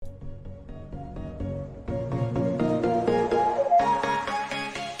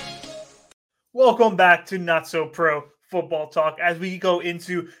Welcome back to Not So Pro Football Talk as we go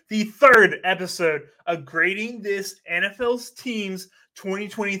into the third episode of grading this NFL's team's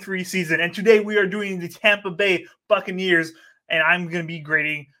 2023 season. And today we are doing the Tampa Bay Buccaneers, and I'm going to be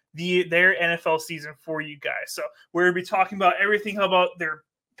grading their NFL season for you guys. So we're going to be talking about everything about their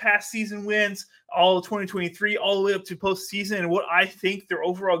past season wins, all of 2023, all the way up to postseason, and what I think their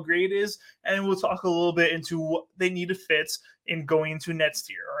overall grade is. And we'll talk a little bit into what they need to fix in going into next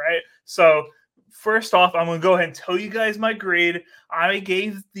year. All right. So first off, I'm going to go ahead and tell you guys my grade. I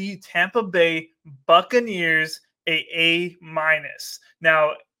gave the Tampa Bay Buccaneers A-.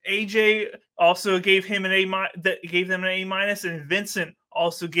 Now, AJ also gave him an gave them an A-, and Vincent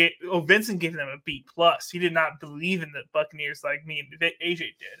also gave them a B+. He did not believe in the Buccaneers like me and AJ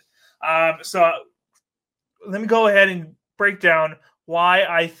did. So let me go ahead and break down why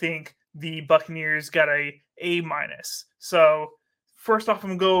I think the Buccaneers got a A-. So first off, I'm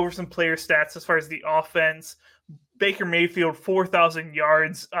going to go over some player stats as far as the offense. Baker Mayfield, 4,000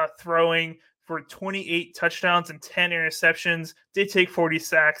 yards throwing for 28 touchdowns and 10 interceptions. Did take 40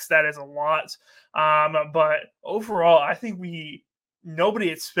 sacks. That is a lot. But overall, I think nobody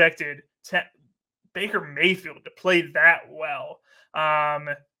expected Baker Mayfield to play that well.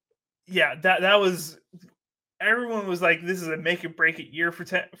 That was... Everyone was like, this is a make it break it year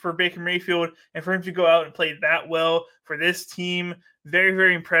for Baker Mayfield, and for him to go out and play that well for this team, very,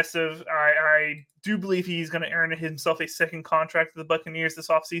 very impressive. I do believe he's going to earn himself a second contract with the Buccaneers this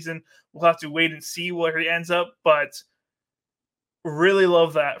offseason. We'll have to wait and see where he ends up, but really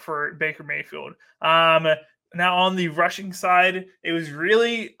love that for Baker Mayfield. Now on the rushing side, it was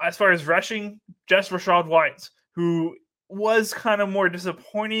really, as far as rushing, just Rachaad White, who was kind of more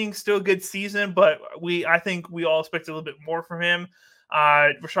disappointing. Still a good season, but I think we all expect a little bit more from him.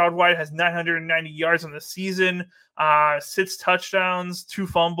 Rachaad White has 990 yards on the season, 6 touchdowns, 2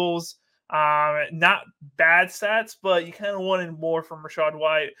 fumbles. Not bad stats, but you kind of wanted more from Rachaad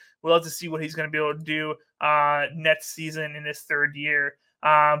White. We'll have to see what he's going to be able to do next season in his third year.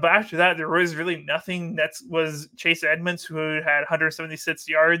 But after that, there was really nothing. That was Chase Edmonds, who had 176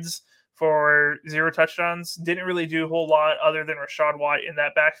 yards for 0 touchdowns. Didn't really do a whole lot other than Rachaad White in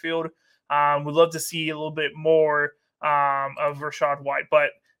that backfield. We'd love to see a little bit more of Rachaad White.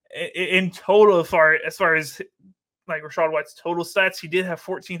 But in total, as far as like Rachaad White's total stats, he did have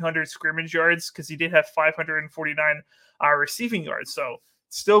 1,400 scrimmage yards because he did have 549 receiving yards. So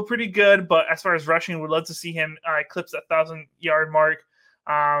still pretty good. But as far as rushing, we'd love to see him eclipse that 1,000-yard mark.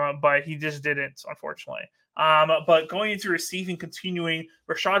 But he just didn't, unfortunately. But going into receiving, continuing,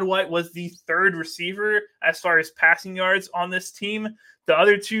 Rachaad White was the third receiver as far as passing yards on this team. The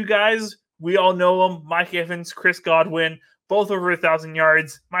other two guys, we all know them, Mike Evans, Chris Godwin, both over 1,000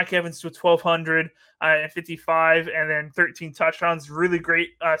 yards. Mike Evans with 1,255 and then 13 touchdowns. Really great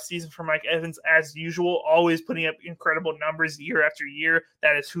season for Mike Evans as usual, always putting up incredible numbers year after year.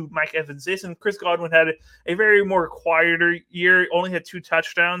 That is who Mike Evans is. And Chris Godwin had a very more quieter year, only had 2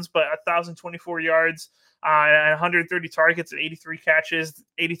 touchdowns, but 1,024 yards. 130 targets and 83 catches,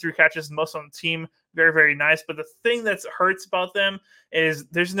 most on the team. Very, very nice. But the thing that hurts about them is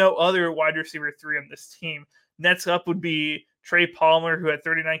there's no other wide receiver 3 on this team. Next up would be Trey Palmer, who had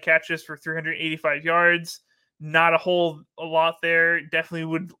 39 catches for 385 yards. Not a lot there. Definitely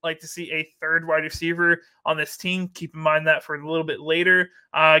would like to see a third wide receiver on this team. Keep in mind that for a little bit later.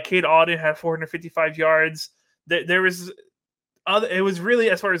 Cade Otton had 455 yards. It was really,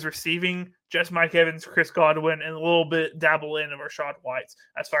 as far as receiving, just Mike Evans, Chris Godwin, and a little bit dabble in of Rachaad White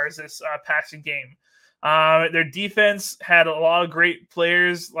as far as this passing game. Their defense had a lot of great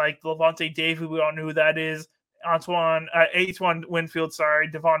players like Levante David, we all know who that is, Antoine Winfield,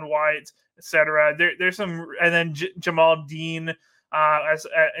 Devon White, etc. There's some, and then Jamal Dean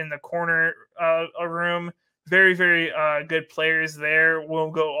in the corner room. Very, very good players there.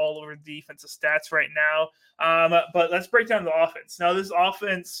 We'll go all over the defensive stats right now. But let's break down the offense. Now, this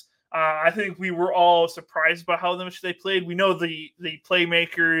offense, I think we were all surprised by how much they played. We know the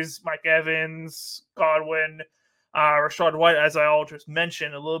playmakers, Mike Evans, Godwin, Rachaad White, as I all just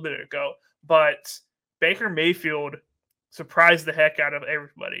mentioned a little bit ago. But Baker Mayfield surprised the heck out of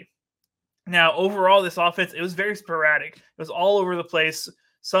everybody. Now, overall, this offense, it was very sporadic. It was all over the place.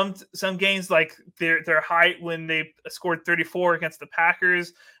 Some games, like their height when they scored 34 against the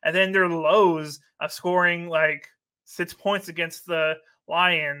Packers, and then their lows of scoring like 6 points against the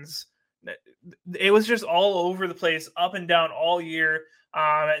Lions. It was just all over the place, up and down all year.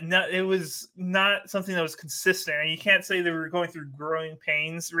 It was not something that was consistent, and you can't say they were going through growing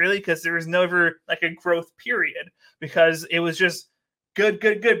pains, really, because there was never like a growth period, because it was just good,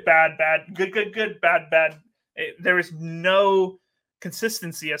 bad, good, bad. There was no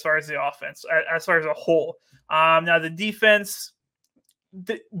consistency as far as the offense, as far as a whole. Now the defense,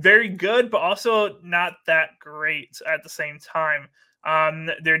 very good, but also not that great at the same time.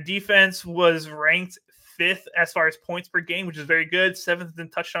 Their defense was ranked 5th as far as points per game, which is very good, 7th in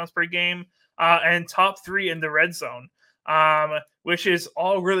touchdowns per game, and top 3 in the red zone, which is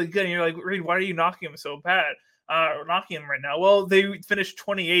all really good. And you're like, Reed, why are you knocking them so bad? Knocking them right now? Well, they finished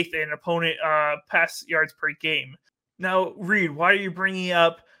 28th in opponent pass yards per game. Now, Reed, why are you bringing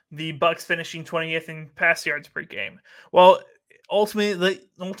up the Bucs finishing 20th in pass yards per game? Well,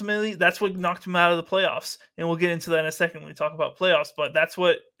 ultimately, that's what knocked them out of the playoffs, and we'll get into that in a second when we talk about playoffs. But that's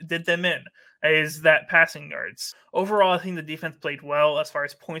what did them in, is that passing yards. Overall, I think the defense played well as far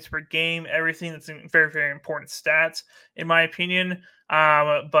as points per game, everything. That's a very, very important stats, in my opinion.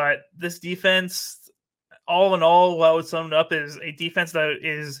 But this defense, all in all, what I would sum it up is a defense that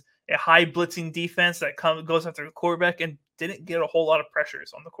is a high blitzing defense that goes after the quarterback and didn't get a whole lot of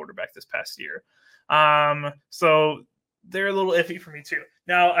pressures on the quarterback this past year. So they're a little iffy for me too.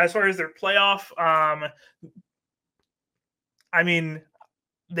 Now, as far as their playoff, I mean,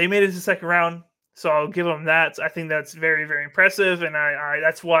 they made it to the second round, so I'll give them that. I think that's very, very impressive, and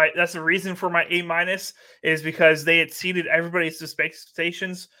that's the reason for my A- is because they exceeded everybody's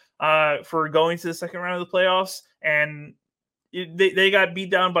expectations for going to the second round of the playoffs, and they got beat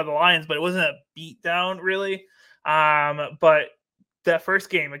down by the Lions, but it wasn't a beat down really. But that first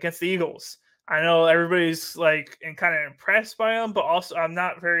game against the Eagles, I know everybody's like and kind of impressed by them, but also I'm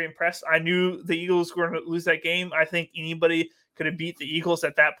not very impressed. I knew the Eagles were going to lose that game. I think anybody could have beat the Eagles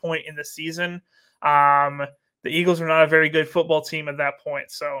at that point in the season. The Eagles were not a very good football team at that point.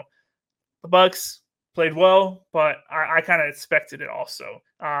 So the Bucs played well, but I kind of expected it also.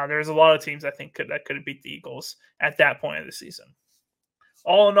 There's a lot of teams I think that could have beat the Eagles at that point of the season.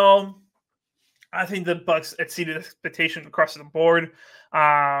 All in all, I think the Bucs exceeded expectations across the board.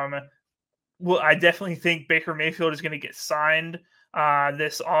 Well, I definitely think Baker Mayfield is going to get signed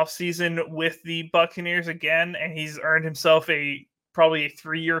this offseason with the Buccaneers again, and he's earned himself probably a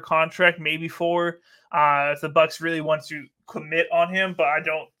 3-year contract, maybe 4. If the Bucs really want to commit on him, but I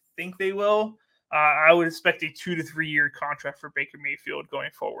don't think they will. I would expect a 2 to 3 year contract for Baker Mayfield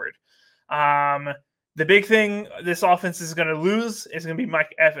going forward. The big thing this offense is going to lose is going to be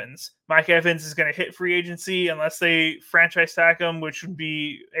Mike Evans. Mike Evans is going to hit free agency unless they franchise tag him, which would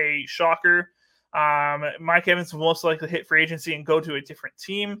be a shocker. Mike Evans will most likely hit free agency and go to a different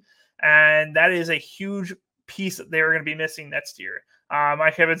team, and that is a huge piece that they're going to be missing next year.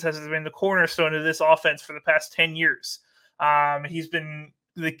 Mike Evans has been the cornerstone of this offense for the past 10 years. He's been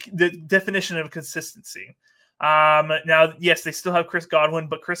the definition of consistency. Now, yes, they still have Chris Godwin,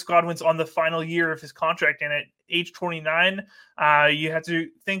 but Chris Godwin's on the final year of his contract, and at age 29, you have to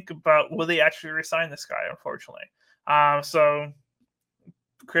think about, will they actually resign this guy, unfortunately. So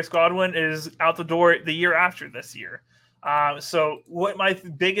Chris Godwin is out the door the year after this year. So what my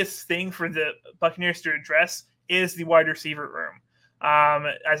biggest thing for the Buccaneers to address is the wide receiver room.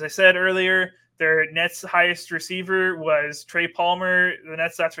 As I said earlier, their Nets highest receiver was Trey Palmer. The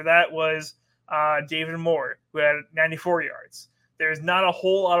Nets after that was David Moore, who had 94 yards. There's not a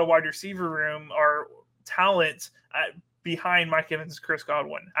whole lot of wide receiver room or talent behind Mike Evans and Chris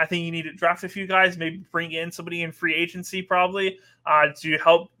Godwin. I think you need to draft a few guys, maybe bring in somebody in free agency probably to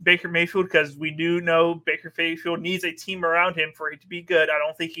help Baker Mayfield, because we do know Baker Mayfield needs a team around him for it to be good. I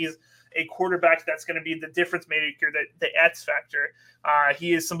don't think he's a quarterback that's going to be the difference maker, the X factor.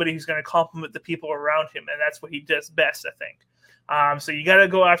 He is somebody who's going to complement the people around him, and that's what he does best, I think. So you got to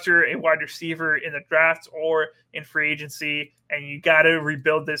go after a wide receiver in the draft or in free agency, and you got to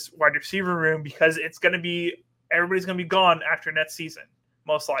rebuild this wide receiver room, because it's going to be everybody's going to be gone after next season,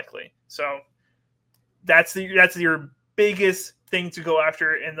 most likely. So that's your biggest thing to go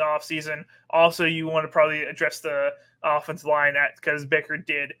after in the offseason. Also, you want to probably address the offensive line because Baker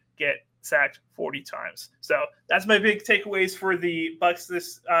did get sacked 40 times. So that's my big takeaways for the Bucs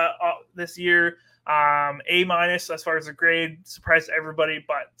this year. A- as far as the grade, surprised everybody,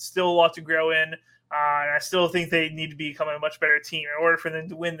 but still a lot to grow in. And I still think they need to become a much better team in order for them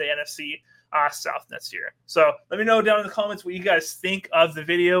to win the NFC South next year. So let me know down in the comments what you guys think of the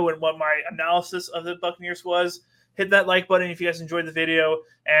video and what my analysis of the Buccaneers was. Hit that like button if you guys enjoyed the video,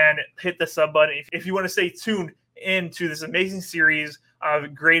 and hit the sub button if you want to stay tuned into this amazing series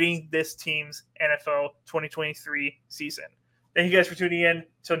of grading this team's NFL 2023 season. Thank you guys for tuning in.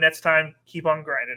 Till next time, keep on grinding.